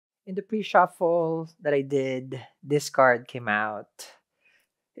in the pre-shuffle that I did, this card came out.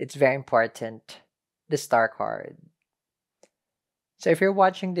 It's very important. The Star card. So if you're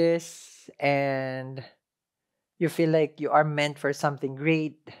watching this and you feel like you are meant for something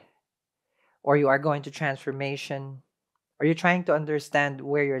great, or you are going to transformation, or you're trying to understand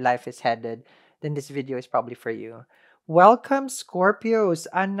where your life is headed, then this video is probably for you. Welcome, Scorpios,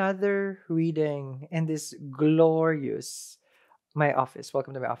 another reading in this glorious my office.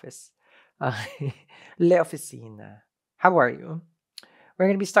 Welcome to my office. Uh, Le Oficina. How are you? We're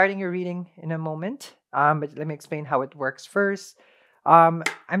going to be starting your reading in a moment, but let me explain how it works first. I'm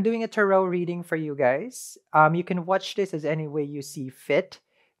doing a tarot reading for you guys. You can watch this as any way you see fit,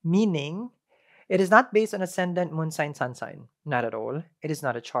 meaning it is not based on ascendant, moon sign, sun sign. Not at all. It is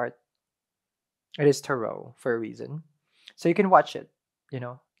not a chart. It is tarot for a reason. So you can watch it,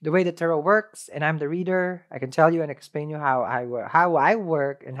 the way the tarot works, and I'm the reader. I can tell you and explain you how I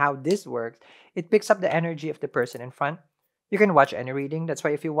work and how this works. It picks up the energy of the person in front. You can watch any reading. That's why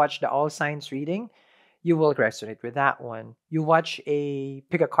if you watch the all signs reading, you will resonate with that one. You watch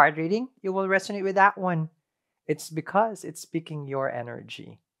pick a card reading, you will resonate with that one. It's because it's speaking your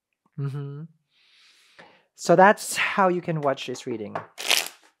energy. So that's how you can watch this reading.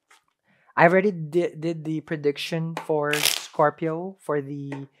 I already did the prediction for Scorpio for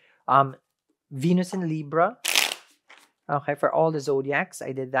the Venus in Libra. Okay, for all the zodiacs,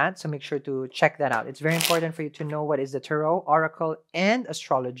 I did that. So make sure to check that out. It's very important for you to know what is the tarot, oracle, and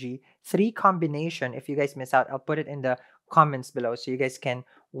astrology. 3 combination. If you guys miss out, I'll put it in the comments below so you guys can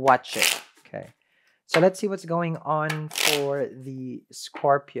watch it. Okay. So let's see what's going on for the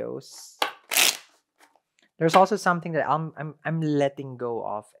Scorpios. There's also something that I'm letting go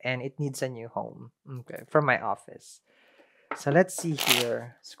of, and it needs a new home. Okay, from my office. So let's see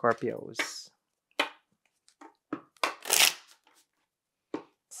here, Scorpios. Let's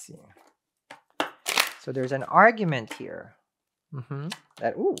see. So there's an argument here.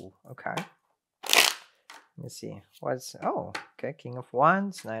 Okay. Let me see. Okay. King of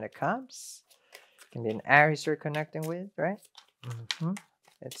Wands, Knight of Cups. Can be an Aries you're connecting with, right?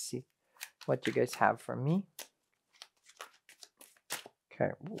 Let's see what you guys have for me.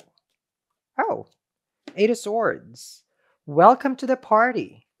 Okay. Ooh. Oh, 8 of Swords. Welcome to the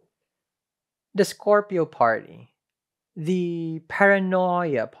party. The Scorpio party. The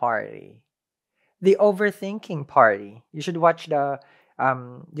paranoia party. The overthinking party. You should watch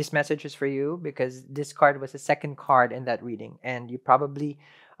this message is for you because this card was the second card in that reading, and you probably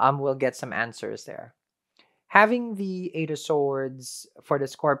will get some answers there. Having the 8 of Swords for the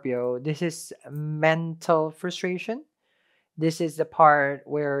Scorpio, this is mental frustration. This is the part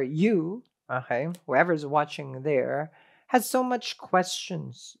where you, whoever's watching there, has so much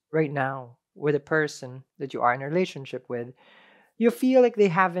questions right now with a person that you are in a relationship with. You feel like they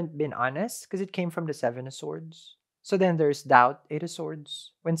haven't been honest because it came from the 7 of Swords. So then there's doubt, 8 of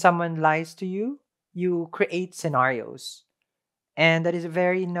Swords. When someone lies to you, you create scenarios. And that is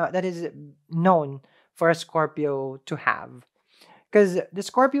that is known for a Scorpio to have. Because the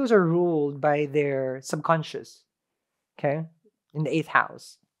Scorpios are ruled by their subconscious, okay, in the 8th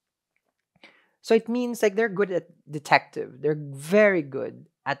house. So it means like they're good at detective. They're very good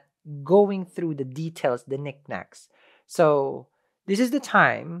at going through the details, the knickknacks. So this is the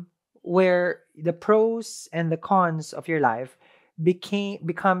time where the pros and the cons of your life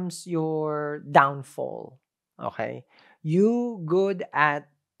becomes your downfall. Okay, you good at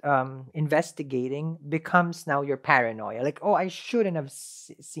investigating becomes now your paranoia. Like, oh, I shouldn't have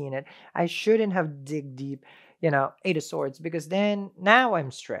seen it. I shouldn't have dig deep. 8 of Swords, because then now I'm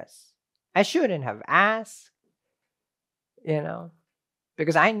stressed. I shouldn't have asked.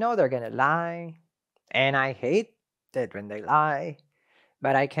 Because I know they're gonna lie, and I hate it when they lie,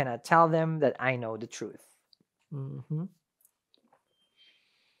 but I cannot tell them that I know the truth.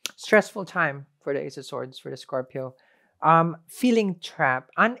 Stressful time for the Ace of Swords for the Scorpio. Feeling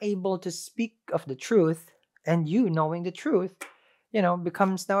trapped, unable to speak of the truth, and you knowing the truth,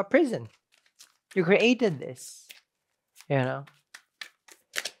 becomes now a prison. You created this,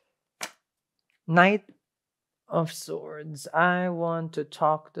 Knight of Swords. I want to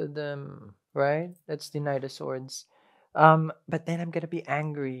talk to them, right? That's the Knight of Swords. But then I'm gonna be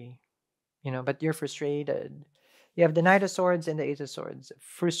angry, but you're frustrated. You have the Knight of Swords and the Ace of Swords.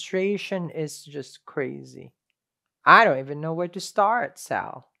 Frustration is just crazy. I don't even know where to start,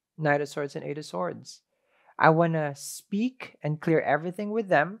 Sal. Knight of Swords and 8 of Swords. I want to speak and clear everything with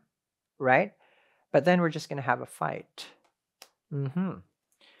them, right? But then we're just going to have a fight.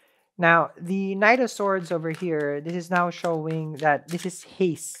 Now, the Knight of Swords over here, this is now showing that this is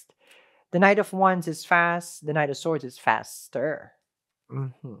haste. The Knight of Wands is fast. The Knight of Swords is faster,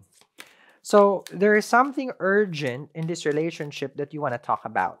 Mhm. So there is something urgent in this relationship that you want to talk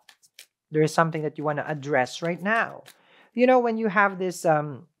about. There is something that you want to address right now. You know, when you have this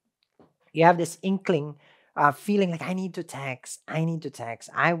inkling, feeling like I need to text,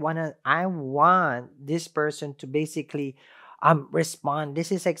 I want this person to basically respond.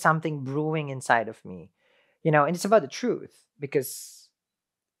 This is like something brewing inside of me, you know, and it's about the truth because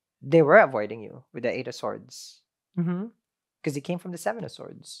they were avoiding you with the 8 of Swords. Because you came from the 7 of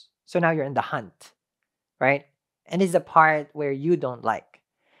Swords, so now you're in the hunt, right? And it's the part where you don't like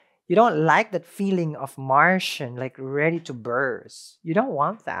that feeling of Martian, like ready to burst. You don't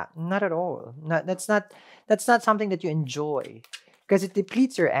want that. Not at all. That's not something that you enjoy because it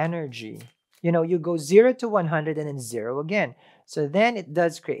depletes your energy. You know, you go 0 to 100 and then zero again. So then it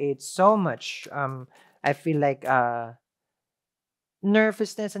does create so much I feel like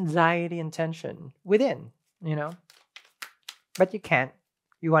nervousness, anxiety, and tension within, you know. But you can't.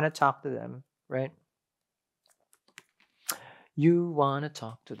 You want to talk to them, right? You want to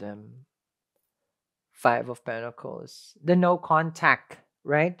talk to them. 5 of Pentacles. The no contact,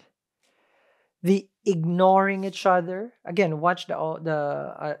 right? The ignoring each other. Again, watch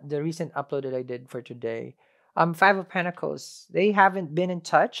the recent upload that I did for today. 5 of Pentacles. They haven't been in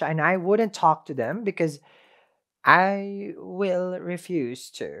touch, and I wouldn't talk to them because I will refuse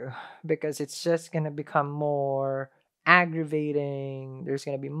to, because it's just gonna become more aggravating. There's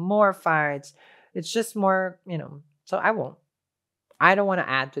gonna be more fights. It's just more, you know. So I won't. I don't want to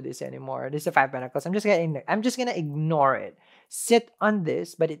add to this anymore. This is a 5 Pentacles. I'm just gonna ignore it. Sit on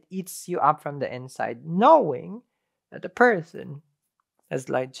this, but it eats you up from the inside, knowing that the person has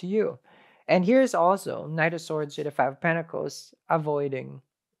lied to you. And here's also Knight of Swords with the 5 Pentacles, avoiding.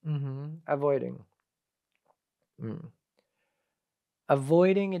 Avoiding. Mm.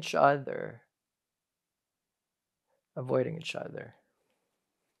 Avoiding each other. Avoiding each other.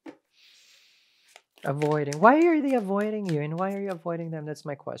 Avoiding. Why are they avoiding you? And why are you avoiding them? That's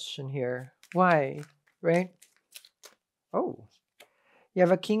my question here. Why? Right? Oh. You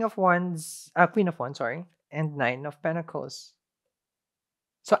have a King of Wands, Queen of Wands, sorry, and 9 of Pentacles.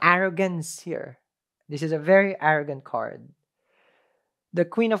 So arrogance here. This is a very arrogant card. The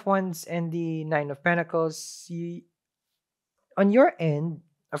Queen of Wands and the 9 of Pentacles, on your end,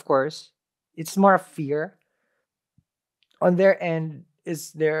 of course, it's more of fear. On their end,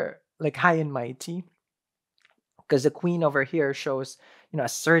 is they're like high and mighty. Because the Queen over here shows, you know, a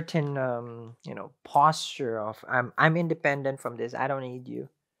certain posture of I'm independent from this. I don't need you.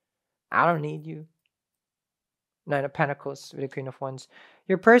 I don't need you. 9 of Pentacles with the Queen of Wands.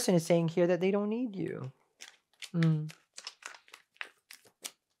 Your person is saying here that they don't need you.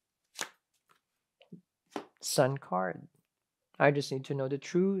 Sun card. I just need to know the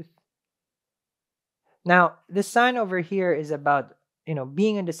truth. Now, the Sun over here is about, you know,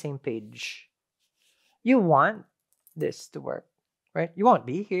 being on the same page. You want this to work, right? You won't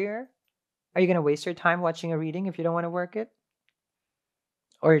be here. Are you going to waste your time watching a reading if you don't want to work it?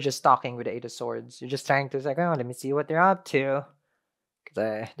 Or you're just talking with the 8 of Swords? You're just trying to like, oh, let me see what they're up to.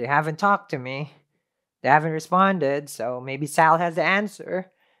 Because they haven't talked to me. They haven't responded. So maybe Sal has the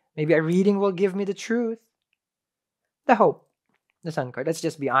answer. Maybe a reading will give me the truth. The hope. The Sun card. Let's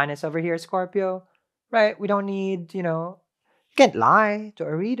just be honest over here, Scorpio. Right? We don't need, you can't lie to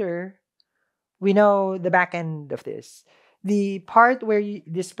a reader. We know the back end of this. The part where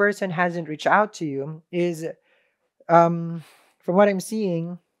this person hasn't reached out to you is, from what I'm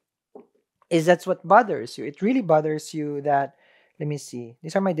seeing, is that's what bothers you. It really bothers you that, let me see.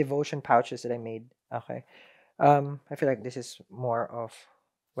 These are my devotion pouches that I made. Okay. I feel like this is more of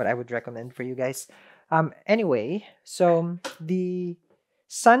what I would recommend for you guys. Anyway, so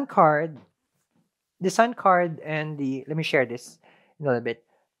Sun card, the Sun card and let me share this in a little bit.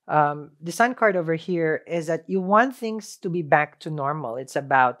 The Sun card over here is that you want things to be back to normal. It's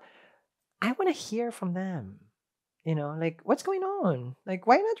about, I want to hear from them. You know, like, what's going on? Like,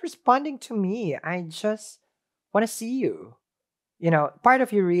 why not responding to me? I just want to see you. You know, part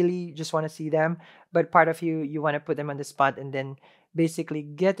of you really just want to see them, but part of you want to put them on the spot and then basically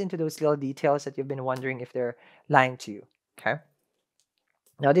get into those little details that you've been wondering if they're lying to you. Okay.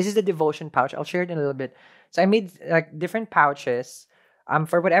 Now, this is the devotion pouch. I'll share it in a little bit. So I made like different pouches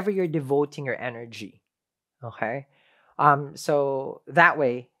for whatever you're devoting your energy. Okay. So that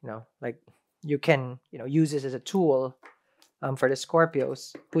way, like you can, use this as a tool for the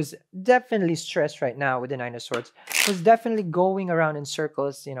Scorpios, who's definitely stressed right now with the 9 of Swords, who's definitely going around in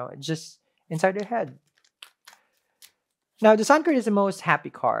circles, just inside their head. Now, the Sun card is the most happy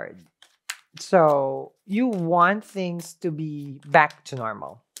card. So you want things to be back to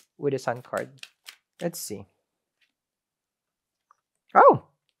normal with the Sun card. Let's see. Oh,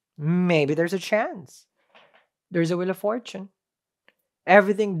 maybe there's a chance. There's a wheel of fortune.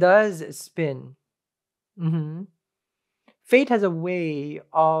 Everything does spin. Hmm. Fate has a way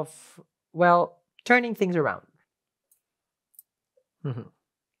of, well, turning things around. Mhm.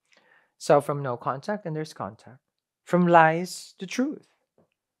 So from no contact, and there's contact. From lies to truth,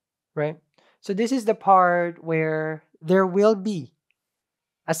 right? So this is the part where there will be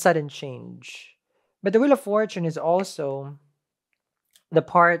a sudden change. But the wheel of fortune is also the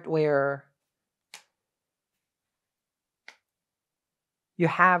part where you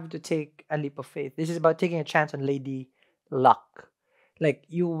have to take a leap of faith. This is about taking a chance on Lady Luck. Like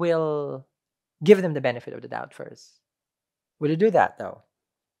you will give them the benefit of the doubt first. Will you do that though?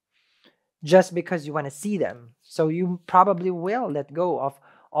 Just because you want to see them. So you probably will let go of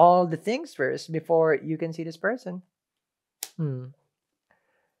all the things first before you can see this person. Hmm.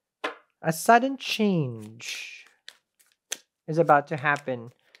 A sudden change is about to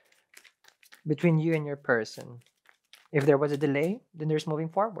happen between you and your person. If there was a delay, then there's moving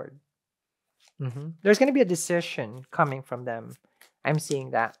forward. There's going to be a decision coming from them. I'm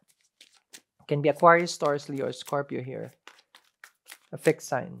seeing that. Can be Aquarius, Taurus, Leo, or Scorpio here. A fixed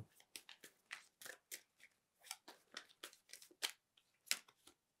sign.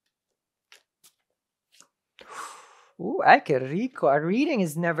 Ooh, ay, que rico. A reading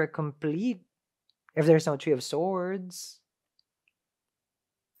is never complete if there's no Three of Swords.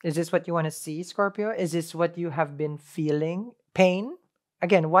 Is this what you want to see, Scorpio? Is this what you have been feeling? Pain?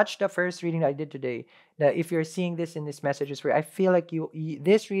 Again, watch the first reading that I did today. That if you're seeing this in this messages where I feel like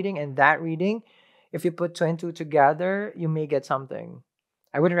this reading and that reading, if you put two and two together, you may get something.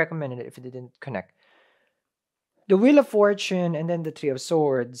 I wouldn't recommend it if it didn't connect. The Wheel of Fortune and then the Three of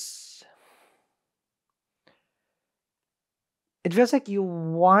Swords. It feels like you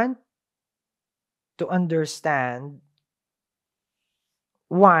want to understand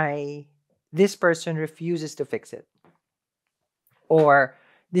why this person refuses to fix it, or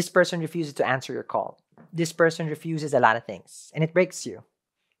this person refuses to answer your call. This person refuses a lot of things, and it breaks you.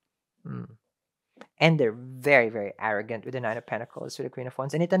 Mm. And they're very, very arrogant with the Nine of Pentacles, with the Queen of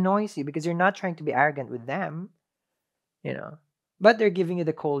Wands, and it annoys you because you're not trying to be arrogant with them, you know, but they're giving you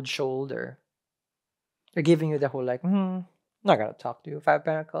the cold shoulder. They're giving you the whole like, not gonna talk to you, Five of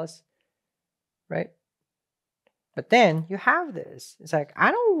Pentacles, right? But then you have this. It's like,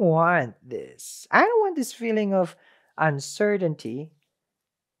 I don't want this. I don't want this feeling of uncertainty.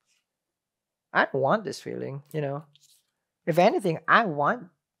 I don't want this feeling, you know. If anything, I want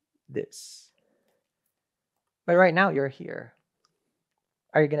this. But right now you're here.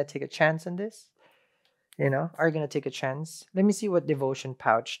 Are you going to take a chance on this? You know, are you going to take a chance? Let me see what devotion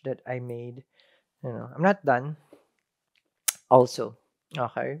pouch that I made. You know, I'm not done. Also,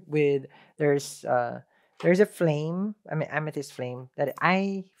 okay, with there's a flame, I mean amethyst flame that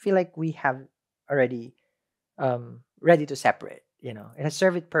I feel like we have already ready to separate. You know, it has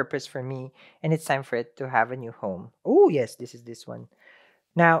served its purpose for me, and it's time for it to have a new home. Oh yes, this is this one.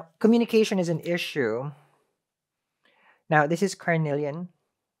 Now, communication is an issue. Now, this is carnelian,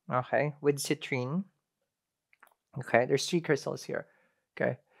 okay, with citrine. Okay, there's three crystals here.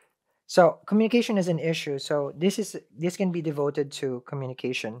 Okay, so communication is an issue. So this can be devoted to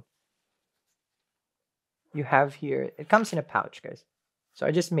communication. You have here. It comes in a pouch, guys. So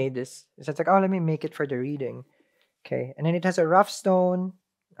I just made this. So it's like, oh, let me make it for the reading. Okay, and then it has a rough stone.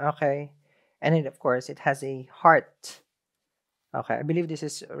 Okay, and then of course it has a heart. Okay, I believe this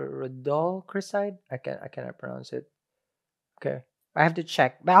is rhodochrosite. I cannot pronounce it. Okay, I have to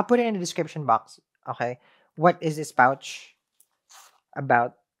check, but I'll put it in the description box. Okay, what is this pouch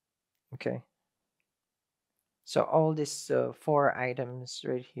about? Okay, so all these four items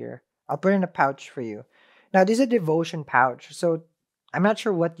right here, I'll put in a pouch for you. Now this is a devotion pouch, so I'm not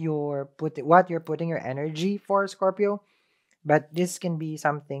sure what you're putting your energy for, Scorpio, but this can be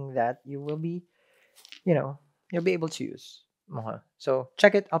something that you will be, you know, you'll be able to use. So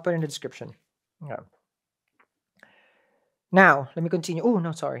check it. I'll put it in the description. Okay. Now let me continue. Oh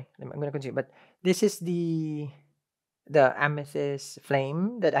no, sorry. I'm gonna continue. But this is the amethyst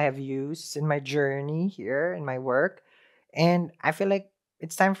flame that I have used in my journey here in my work, and I feel like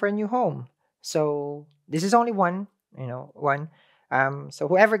it's time for a new home. So this is only one, one. So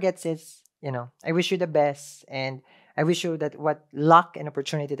whoever gets this, I wish you the best, and I wish you that what luck and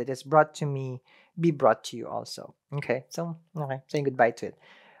opportunity that is brought to me be brought to you also. Okay, so okay, saying goodbye to it.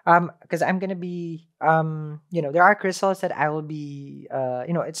 Because I'm gonna be there are crystals that I will be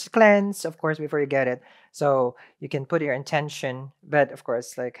it's cleansed, of course, before you get it, so you can put your intention, but of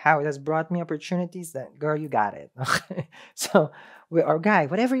course, like how it has brought me opportunities, that girl, you got it. Okay, so or guy,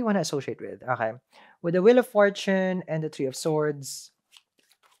 whatever you want to associate with. Okay, with the Wheel of Fortune and the Three of Swords,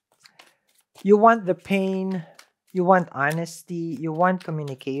 You want the pain, you want honesty, you want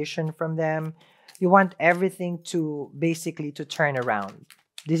communication from them. You want everything to basically to turn around.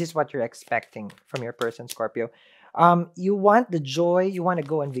 This is what you're expecting from your person, Scorpio. You want the joy, you want to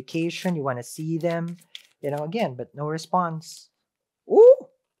go on vacation, you want to see them, again, but no response. Ooh,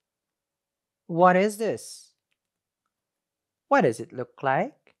 what is this? What does it look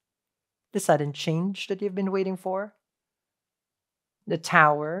like? The sudden change that you've been waiting for? The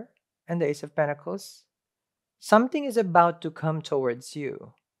Tower and the Ace of Pentacles? Something is about to come towards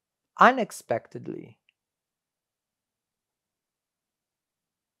you unexpectedly.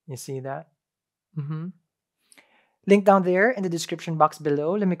 You see that? Mm-hmm. Link down there in the description box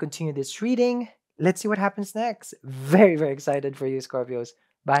below. Let me continue this reading. Let's see what happens next. Very, very excited for you, Scorpios.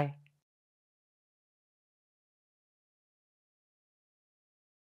 Bye.